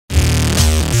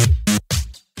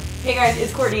Hey guys,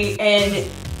 it's Courtney, and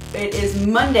it is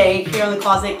Monday here on The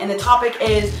Closet, and the topic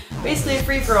is basically a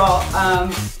free-for-all.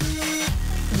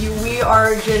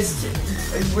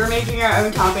 We're making our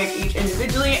own topic each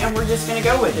individually, and we're just gonna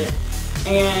go with it.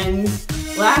 And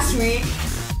last week,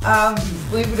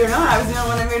 believe it or not, I was the only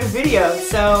one that made a video.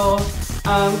 So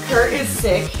Kurt is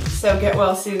sick, so get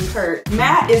well soon, Kurt.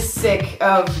 Matt is sick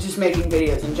of just making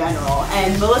videos in general,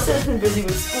 and Melissa has been busy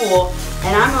with school,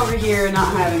 and I'm over here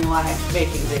not having a life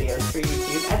making videos for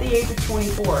YouTube at the age of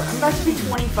 24. I'm about to be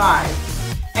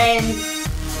 25, and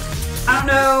I don't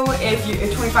know if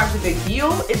 25 is a big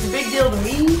deal. It's a big deal to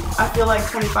me. I feel like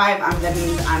 25, that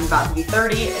means I'm about to be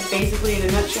 30. Basically, in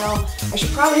a nutshell, I should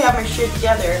probably have my shit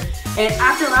together. And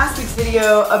after last week's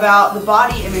video about the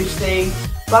body image thing,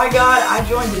 by God, I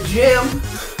joined the gym.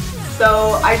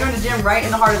 So I joined the gym right in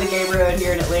the heart of the gay road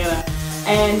here in Atlanta.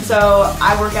 And so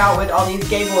I work out with all these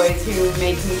gay boys who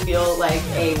make me feel like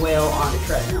a whale on a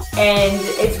treadmill. And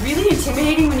it's really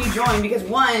intimidating when you join because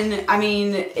one, I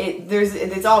mean,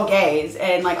 it's all gays,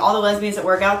 and like all the lesbians that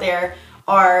work out there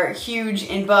are huge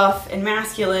and buff and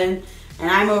masculine, and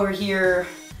I'm over here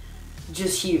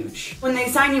just huge. When they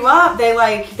sign you up, they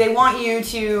want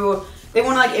to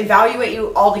like evaluate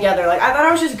you all together. Like I thought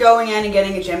I was just going in and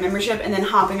getting a gym membership and then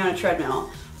hopping on a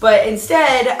treadmill. But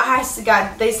instead,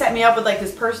 they set me up with like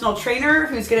this personal trainer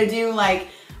who's gonna do like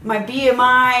my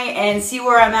BMI and see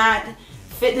where I'm at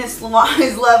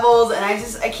fitness-wise levels, and I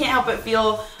can't help but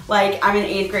feel like I'm in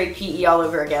 8th grade PE all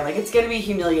over again. Like it's gonna be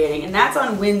humiliating, and that's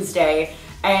on Wednesday,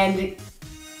 and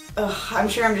I'm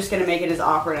sure I'm just gonna make it as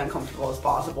awkward and uncomfortable as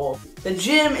possible. The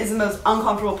gym is the most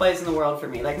uncomfortable place in the world for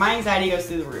me. Like my anxiety goes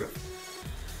through the roof.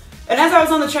 And as I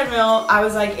was on the treadmill, I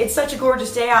was like, it's such a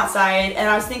gorgeous day outside, and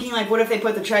I was thinking like, what if they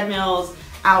put the treadmills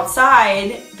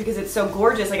outside because it's so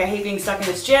gorgeous, like I hate being stuck in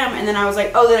this gym, and then I was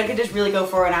like, oh, then I could just really go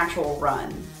for an actual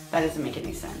run. That doesn't make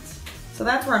any sense. So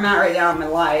that's where I'm at right now in my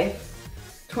life.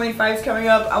 25 is coming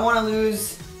up. I want to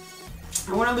lose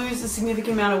a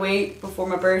significant amount of weight before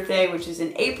my birthday, which is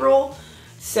in April.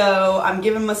 So I'm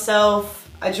giving myself,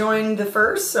 I joined the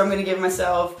 1st, so I'm going to give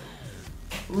myself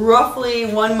roughly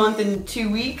 1 month and 2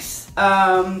 weeks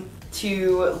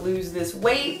to lose this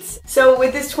weight. So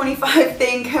with this 25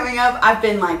 thing coming up, I've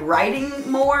been like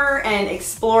writing more and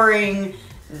exploring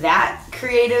that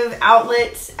creative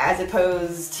outlet as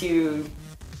opposed to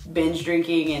binge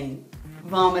drinking and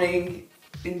vomiting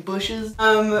in bushes.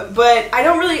 But I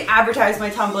don't really advertise my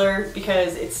Tumblr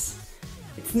because it's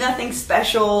nothing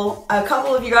special. A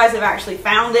couple of you guys have actually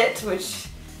found it, which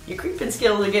your creeping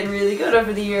skills are getting really good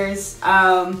over the years.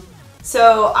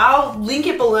 So I'll link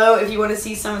it below if you want to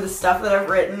see some of the stuff that I've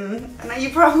written. And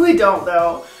you probably don't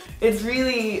though. It's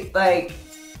really like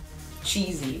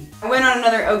cheesy. I went on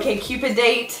another OkCupid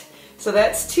date, so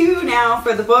that's 2 now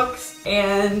for the books.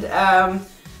 And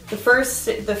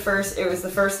it was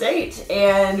the first date,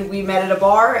 and we met at a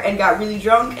bar and got really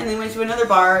drunk, and then went to another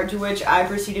bar to which I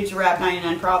proceeded to rap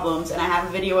 99 Problems, and I have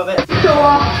a video of it. So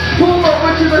I pull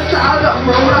over to the side of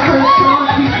the road. I heard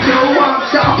some people I'm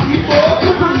shopping before.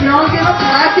 Cause I'm young and I'm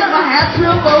black and my hat's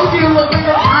real low. Do you look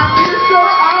like I'm in the store?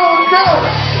 I don't know.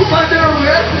 If I did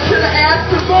arrest, I should have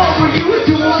asked for more. Were you a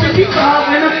dual 55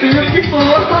 and a 54?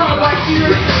 Like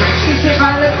you sit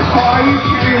by the car, you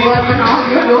carry a weapon on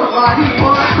your little body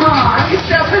for a crime. You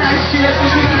step in that shit, and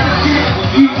you get the shit.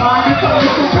 You find your phone,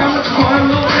 so around the car a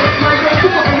little bit. Like a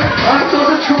complaint. I saw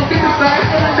the trunk in the back,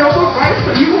 and I know the right,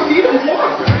 so you won't need a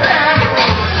warrant for that.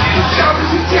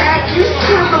 Shoppers attack you,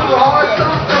 turn the law,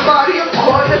 somebody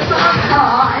apart, it's not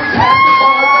time. Pass the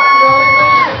ball, I'm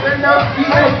rolling, enough, you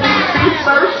don't need to be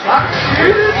first. I'm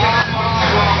serious.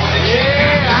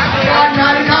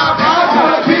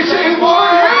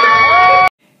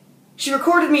 She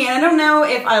recorded me, and I don't know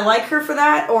if I like her for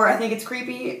that or I think it's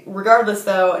creepy. Regardless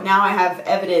though, now I have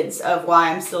evidence of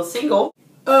why I'm still single.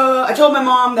 I told my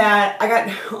mom that I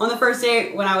got on the first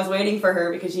date when I was waiting for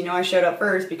her, because you know I showed up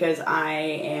first because I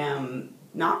am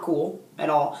not cool at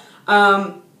all.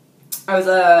 I was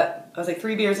like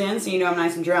 3 beers in, so you know I'm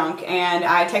nice and drunk, and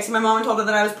I texted my mom and told her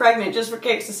that I was pregnant just for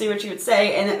kicks to see what she would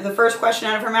say, and the first question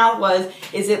out of her mouth was,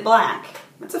 is it black?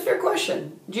 That's a fair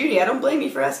question. Judy, I don't blame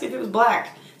you for asking if it was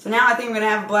black. So now I think I'm gonna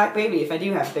have a black baby if I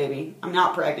do have a baby. I'm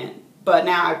not pregnant, but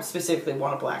now I specifically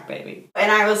want a black baby.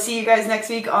 And I will see you guys next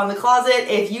week on The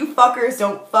Closet. If you fuckers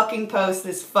don't fucking post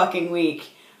this fucking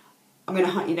week, I'm gonna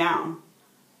hunt you down.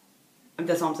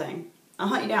 That's all I'm saying. I'll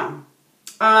hunt you down.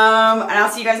 And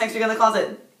I'll see you guys next week on The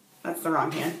Closet. That's the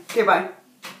wrong hand. Okay, bye.